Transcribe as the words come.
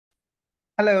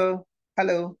Hello,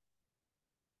 hello.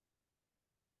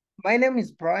 My name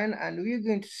is Brian, and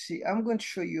I'm going to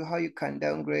show you how you can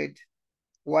downgrade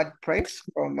WordPress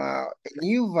from a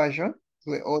new version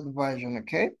to an old version,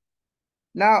 okay?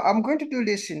 Now, I'm going to do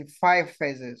this in 5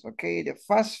 phases, okay? The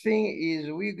first thing is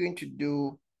we're going to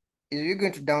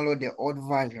download the old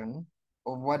version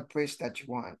of WordPress that you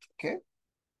want, okay?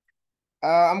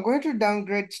 I'm going to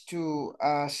downgrade to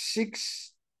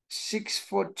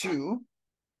 6.642.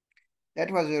 That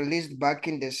was released back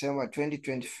in December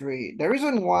 2023. The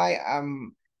reason why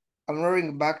I'm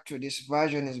rolling back to this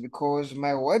version is because my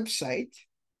website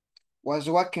was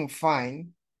working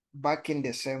fine back in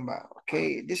December.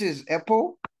 Okay, this is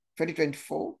April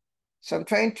 2024. So I'm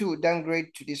trying to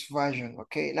downgrade to this version.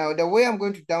 Okay, now the way I'm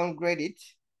going to downgrade it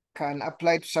can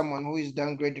apply to someone who is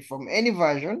downgraded from any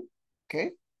version.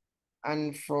 Okay,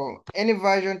 and from any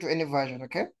version to any version.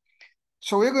 Okay.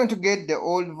 So we're going to get the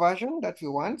old version that we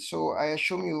want. So I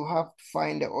assume you have to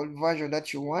find the old version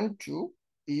that you want to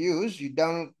use. You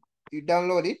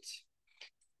download it.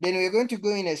 Then we're going to go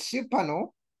in a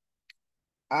cPanel,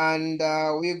 and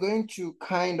we're going to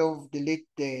kind of delete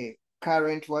the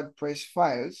current WordPress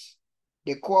files,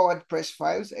 the core WordPress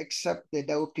files, except the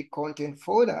databse content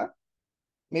folder,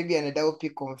 maybe an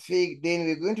databse config. Then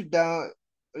we're going to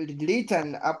delete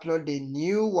and upload the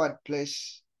new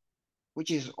WordPress,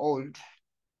 which is old.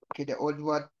 Okay, the old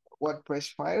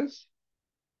WordPress files.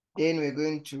 Then we're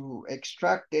going to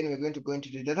extract, then we're going to go into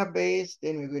the database,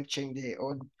 then we're going to change the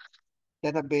old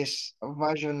database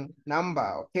version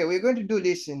number. Okay, we're going to do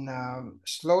this in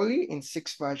slowly in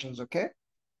 6 versions, okay?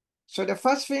 So the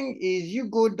first thing is you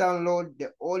go download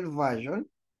the old version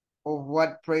of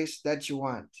WordPress that you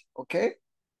want, okay?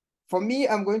 For me,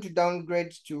 I'm going to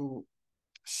downgrade to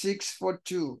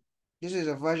 6.42. This is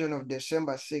a version of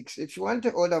December 6. If you want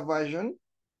the older version,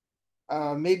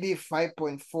 maybe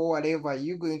 5.4, whatever,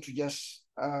 you're going to just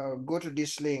go to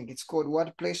this link. It's called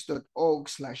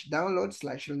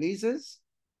wordpress.org/download/releases.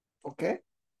 Okay.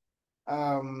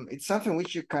 It's something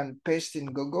which you can paste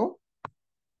in Google.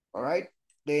 All right.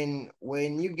 Then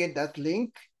when you get that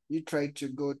link, you try to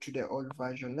go to the old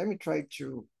version. Let me try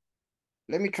to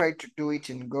do it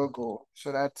in Google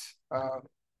so that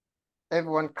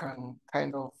everyone can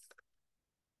kind of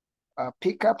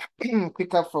pick up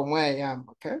from where I am.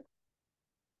 Okay.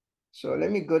 So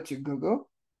let me go to Google.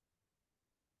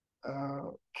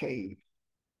 Okay.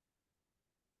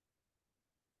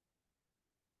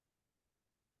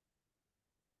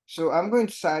 So I'm going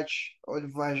to search old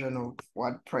version of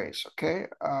WordPress, okay?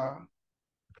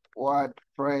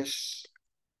 WordPress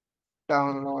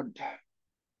download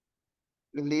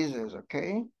releases,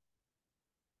 okay?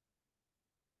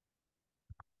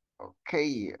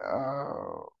 Okay,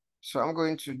 so I'm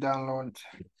going to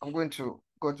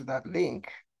go to that link.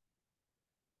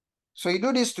 So you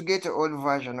do this to get the old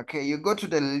version, okay? You go to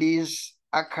the release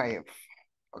archive,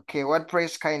 okay?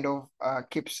 WordPress kind of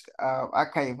keeps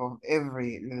archive of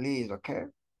every release, okay?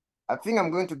 I think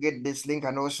I'm going to get this link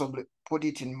and also put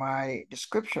it in my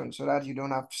description so that you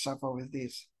don't have to suffer with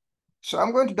this. So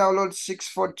I'm going to download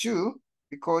 6.42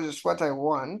 because it's what I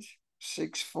want,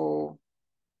 6.42.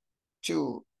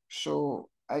 So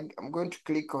I'm going to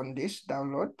click on this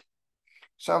download.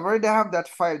 So I've already have that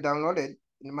file downloaded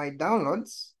in my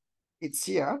downloads. It's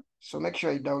here. So make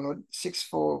sure you download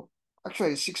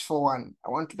 6.41. I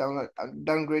want to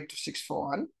downgrade to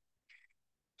 6.41.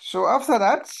 So after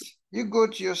that, you go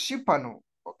to your cPanel,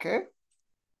 okay?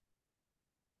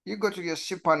 You go to your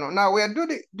cPanel. Now we are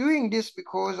doing this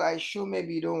because I sure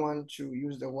maybe you don't want to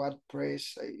use the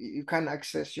WordPress. You can't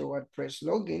access your WordPress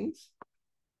logins.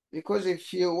 Because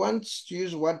if you want to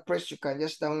use WordPress, you can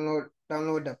just download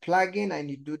the plugin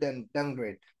and you do the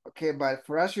downgrade. Okay, but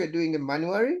for us, we're doing it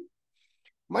manually.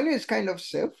 Manual is kind of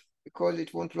safe because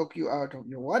it won't lock you out of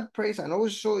your WordPress. And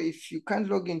also, if you can't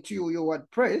log into your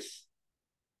WordPress,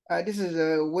 this is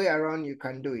a way around you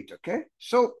can do it, okay?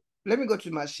 So let me go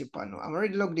to my cPanel. I'm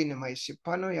already logged in my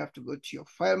cPanel. You have to go to your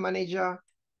file manager.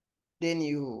 Then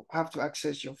you have to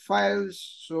access your files.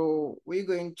 So we're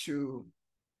going to,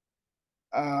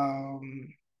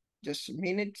 just a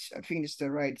minute. I think it's the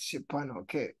right cPanel,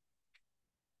 okay.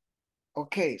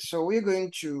 Okay, so you're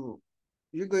going to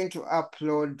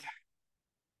upload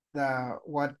the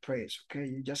WordPress, okay?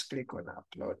 You just click on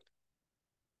upload.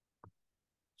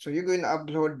 So you're going to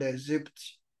upload the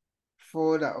zipped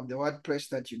folder of the WordPress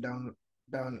that you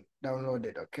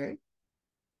downloaded, okay?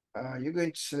 You're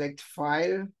going to select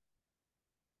file.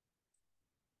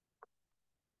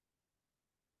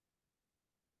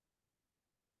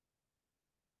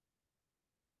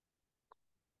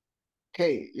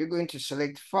 Okay, you're going to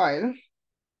select file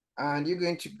and you're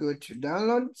going to go to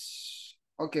downloads.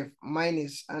 Okay, mine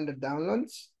is under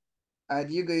downloads. And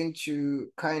you're going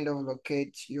to kind of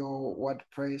locate your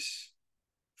WordPress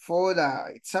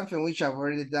folder. It's something which I've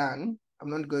already done. I'm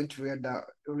not going to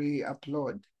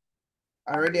re-upload.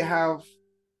 I already have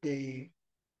the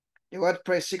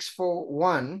WordPress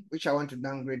 641, which I want to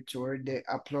downgrade to, already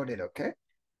uploaded, okay?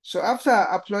 So after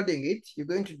uploading it, you're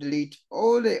going to delete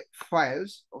all the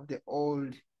files of the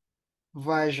old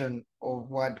version of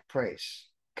WordPress,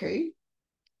 okay?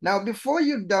 Now, before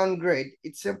you downgrade,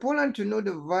 it's important to know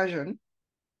the version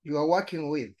you are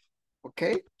working with,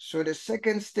 okay? So the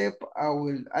second step I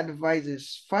will advise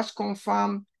is first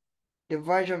confirm the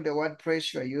version of the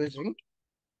WordPress you are using.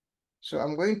 So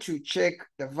I'm going to check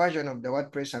the version of the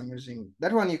WordPress I'm using.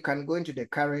 That one you can go into the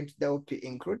current WP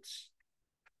includes,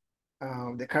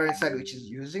 the current site which is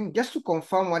using, just to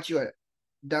confirm what you are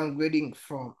downgrading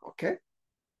from, okay?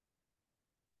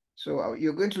 So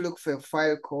you're going to look for a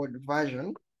file called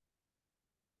version.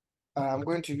 I'm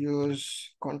going to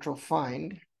use control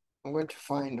find. I'm going to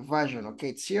find version, okay?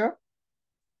 It's here.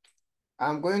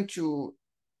 I'm going to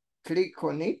click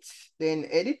on it, then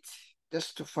edit,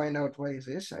 just to find out what is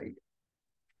inside.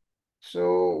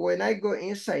 So when I go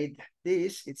inside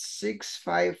this, it's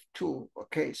 652,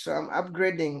 okay? So I'm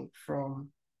upgrading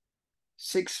from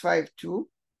 652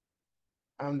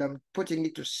 and I'm putting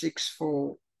it to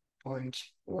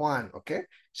 64.1, okay?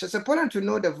 So it's important to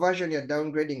know the version you're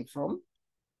downgrading from,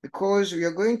 because we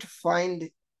are going to find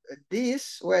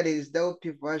this where there is the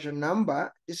LP version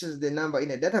number. This is the number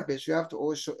in a database. You have to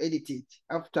also edit it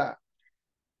after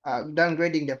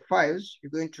downgrading the files.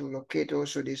 You're going to locate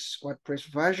also this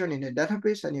WordPress version in the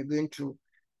database, and you're going to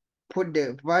put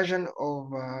the version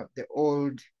of the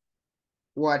old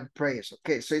WordPress.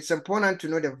 Okay, so it's important to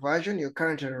know the version you're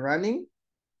currently running.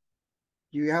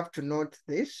 You have to note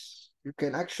this. You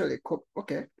can actually copy.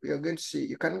 Okay, we are going to see.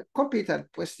 You can copy it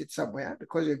and paste it somewhere,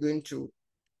 because you're going to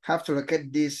have to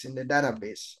locate this in the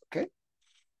database. Okay,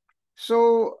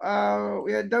 so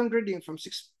we are downgrading from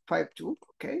 652.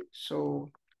 Okay,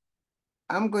 so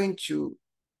let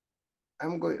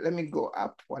me go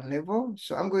up one level.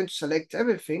 So I'm going to select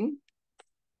everything.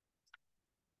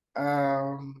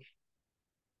 I'm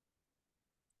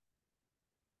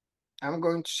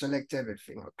going to select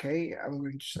everything, okay? I'm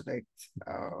going to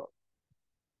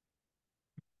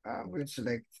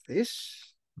select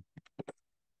this.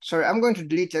 Sorry, I'm going to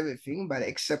delete everything, but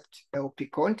except LP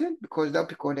content, because the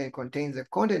LP content contains the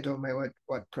content of my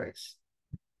WordPress.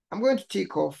 I'm going to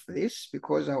tick off this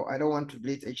because I don't want to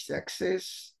delete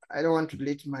htaccess. I don't want to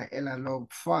delete my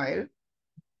log file.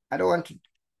 I don't want to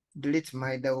delete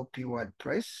my WP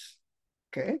WordPress,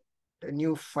 okay? The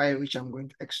new file which I'm going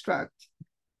to extract.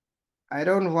 I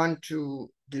don't want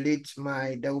to delete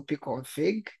my WP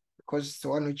config because it's the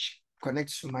one which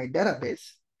connects to my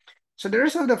database. So the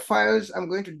rest of the files, I'm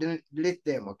going to delete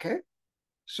them, okay?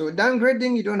 So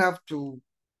downgrading, you don't have to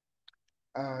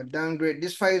downgrade.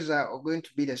 These files are going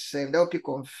to be the same. WP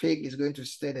config is going to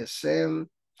stay the same.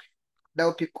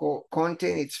 WP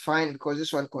content, it's fine because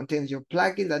this one contains your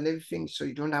plugins and everything, so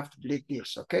you don't have to delete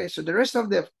this, okay? So the rest of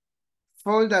the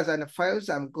folders and the files,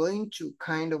 I'm going to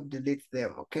kind of delete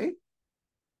them, okay?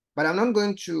 But I'm not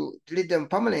going to delete them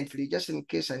permanently. Just in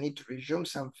case I need to resume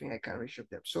something, I can resume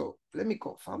them. So let me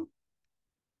confirm.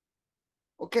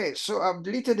 Okay, so I've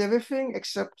deleted everything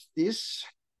except this.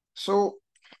 So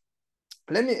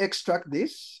let me extract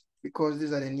this because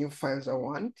these are the new files I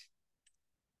want.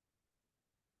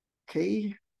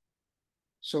 Okay,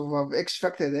 so I've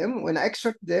extracted them. When I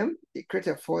extract them, it creates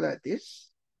a folder like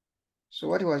this. So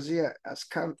what was here has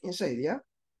come inside here.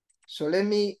 So let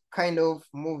me kind of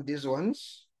move these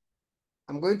ones.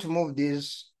 I'm going to move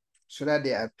these so that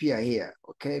they appear here,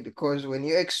 okay? Because when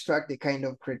you extract, they kind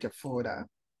of create a folder.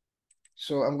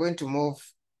 So I'm going to move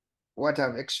what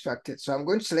I've extracted. So I'm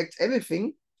going to select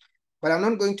everything, but I'm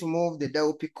not going to move the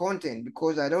WP content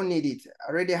because I don't need it.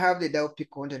 I already have the WP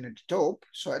content at the top,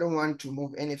 so I don't want to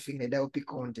move anything in the WP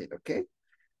content, okay?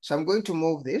 So I'm going to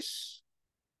move this.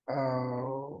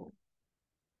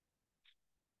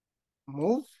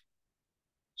 Move.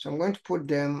 So I'm going to put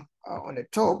them on the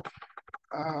top.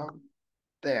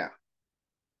 There.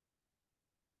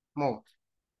 Move.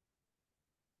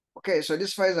 Okay, so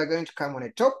these files are going to come on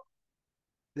the top.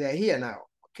 They're here now.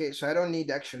 Okay, so I don't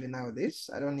need actually now this.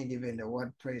 I don't need even the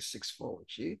WordPress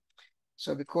 6.4.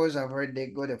 So because I've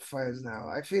already got the files now,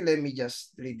 I feel let me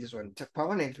just delete this one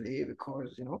permanently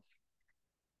because, you know.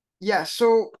 Yeah,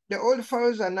 so the old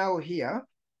files are now here.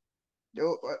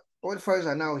 The old files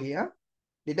are now here.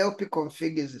 The WP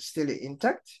config is still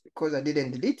intact because I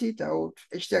didn't delete it out.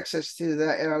 htaccess is still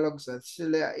there, error logs are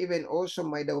still there. Even also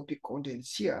my WP content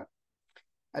is here.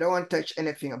 I don't want to touch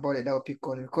anything about the WP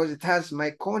content because it has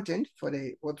my content for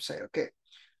the website. Okay.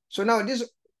 So now this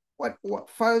what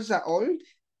files are old.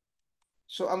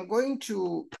 So I'm going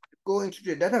to go into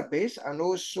the database and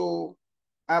also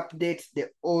update the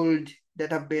old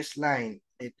database line,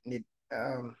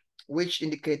 which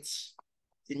indicates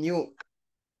the new.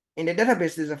 In the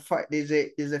database,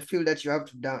 there's a field that you have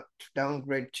to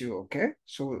downgrade to. Okay,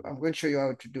 so I'm going to show you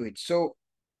how to do it. So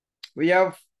we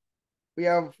have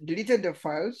deleted the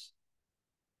files,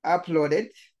 uploaded,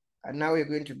 and now we're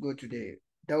going to go to the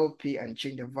WP and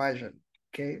change the version.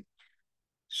 Okay,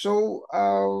 so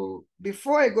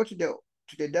before I go to the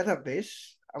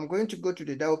database, I'm going to go to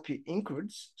the WP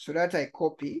includes so that I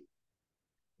copy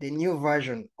the new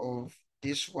version of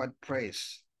this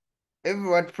WordPress. Every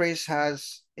WordPress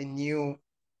has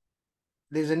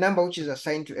there's a number which is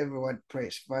assigned to every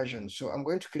WordPress version. So I'm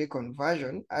going to click on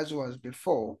version as was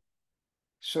before.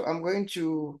 So I'm going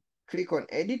to click on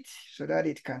edit so that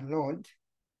it can load.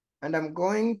 And I'm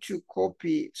going to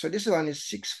copy. So this one is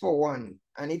 641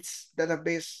 and its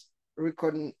database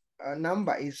record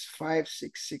number is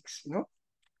 566,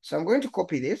 So I'm going to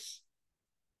copy this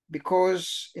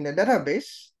because in the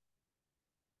database,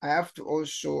 I have to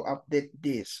also update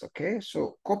this, okay?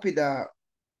 So copy the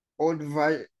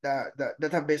the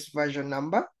database version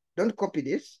number. Don't copy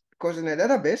this because in the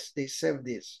database, they save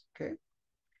this, okay?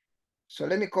 So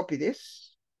let me copy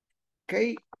this,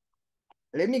 okay?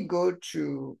 Let me go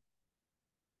to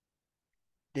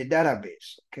the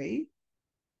database, okay?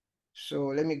 So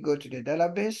let me go to the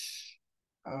database.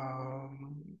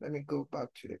 Let me go back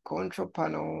to the control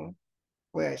panel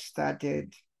where I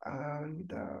started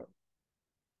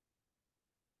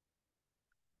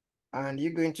and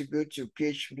you're going to go to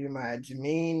PHP my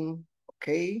admin,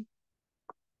 okay?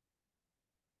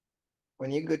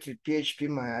 When you go to PHP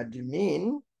my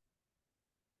admin,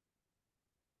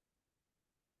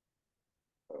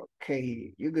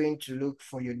 okay, you're going to look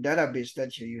for your database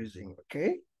that you're using,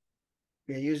 okay?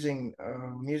 We're using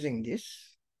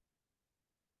this.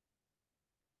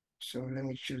 So let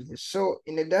me choose this. So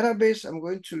in the database, I'm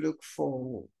going to look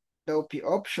for WP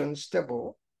options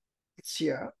table. It's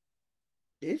here.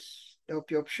 This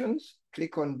WP options.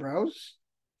 Click on browse.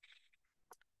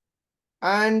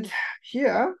 And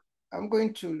here, I'm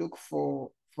going to look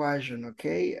for version,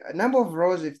 okay? A number of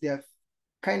rows, if they are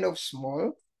kind of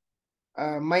small,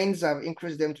 mines have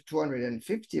increased them to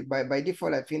 250. By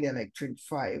default, I think they're like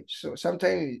 25. So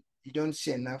sometimes you don't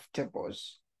see enough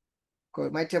tables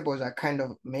because my tables are kind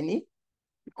of many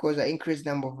because I increased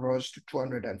number of rows to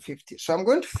 250. So I'm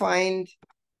going to find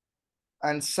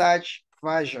and search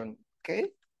version, okay?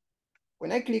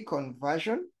 When I click on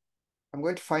version, I'm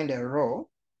going to find a row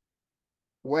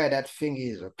where that thing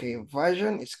is, okay?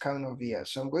 Version is coming over here.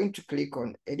 So I'm going to click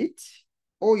on edit.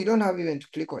 Oh, you don't have even to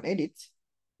click on edit.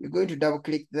 You're going to double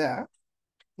click there.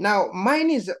 Now, mine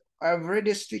is, I've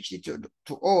already switched it to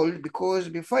old because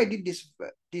before I did this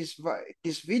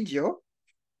video,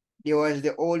 there was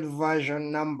the old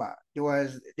version number. There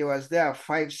was there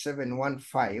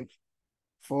 5715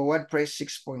 for WordPress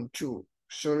 6.2.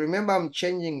 So remember, I'm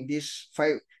changing this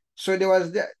 5. So there was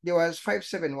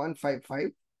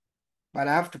 57155, but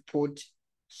I have to put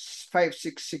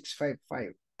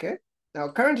 56655. Okay.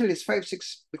 Now currently it's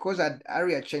 56 because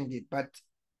Aria changed it, but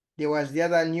there was the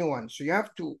other new one. So you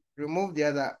have to remove the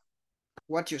other,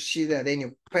 what you see there, then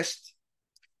you paste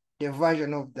the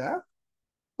version of the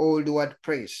old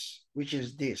WordPress, which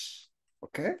is this.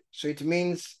 Okay. So it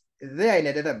means there in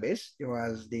the database, there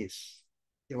was this.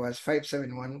 There was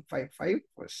 57155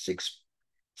 for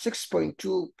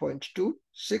 6.2.2,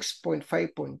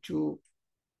 6.5.2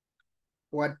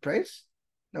 WordPress.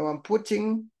 Now I'm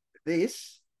putting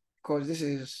this because this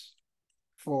is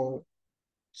for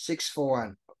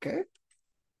 641. Okay.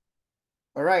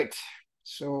 All right.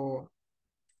 So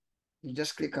you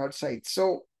just click outside.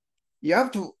 So you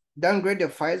have to downgrade the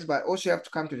files, but also you have to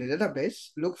come to the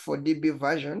database, look for DB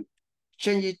version,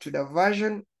 change it to the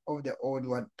version of the old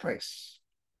WordPress.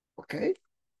 Okay.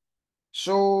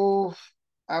 So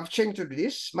I've changed to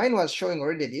this. Mine was showing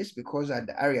already this because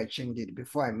the area changed it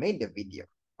before I made the video.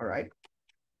 All right.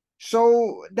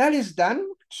 So that is done.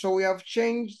 So we have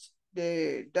changed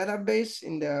the database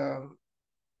in the,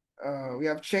 we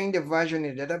have changed the version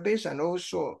in the database, and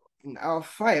also in our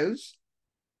files,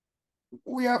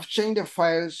 we have changed the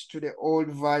files to the old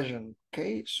version.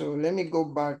 Okay, so let me go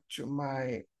back to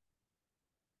my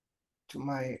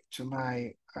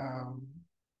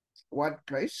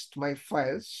WordPress, to my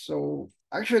files. So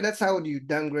actually that's how you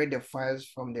downgrade the files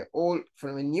from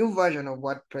a new version of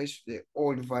WordPress to the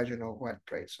old version of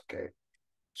WordPress. Okay,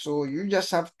 so you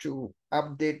just have to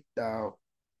update the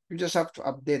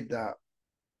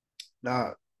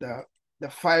the the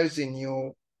files in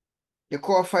the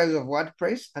core files of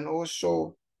WordPress, and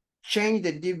also change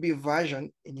the DB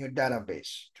version in your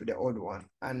database to the old one,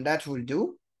 and that will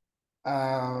do.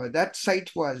 That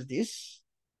site was this.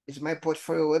 It's my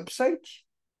portfolio website.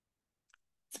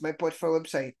 It's my portfolio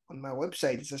website. On my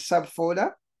website, it's a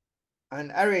subfolder,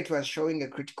 and earlier it was showing a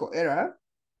critical error,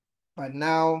 but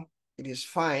now it is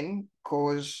fine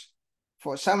because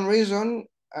for some reason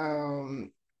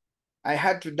I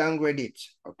had to downgrade it,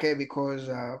 okay, because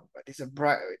there's a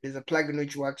plugin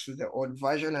which works with the old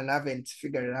version, and I haven't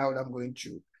figured it out. I'm going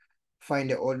to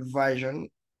find the old version.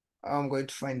 I'm going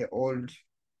to find the old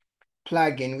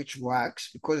plugin which works,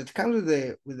 because it comes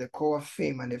with the core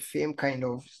theme, and the theme kind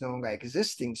of is no longer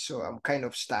existing, so I'm kind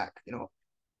of stuck.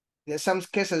 There's some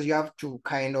cases you have to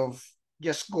kind of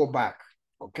just go back,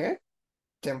 okay,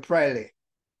 temporarily,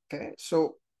 okay.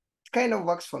 So it kind of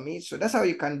works for me. So that's how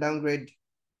you can downgrade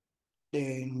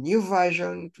the new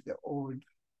version to the old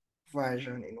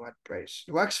version in WordPress.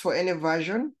 It works for any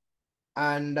version.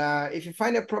 And if you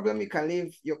find a problem, you can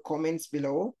leave your comments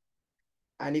below.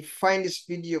 And if you find this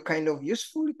video kind of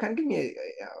useful, you can give me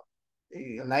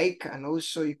a like, and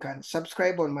also you can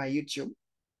subscribe on my YouTube.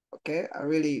 Okay, I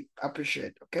really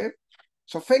appreciate. Okay,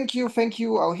 so thank you.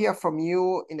 I'll hear from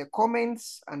you in the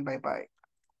comments, and bye-bye.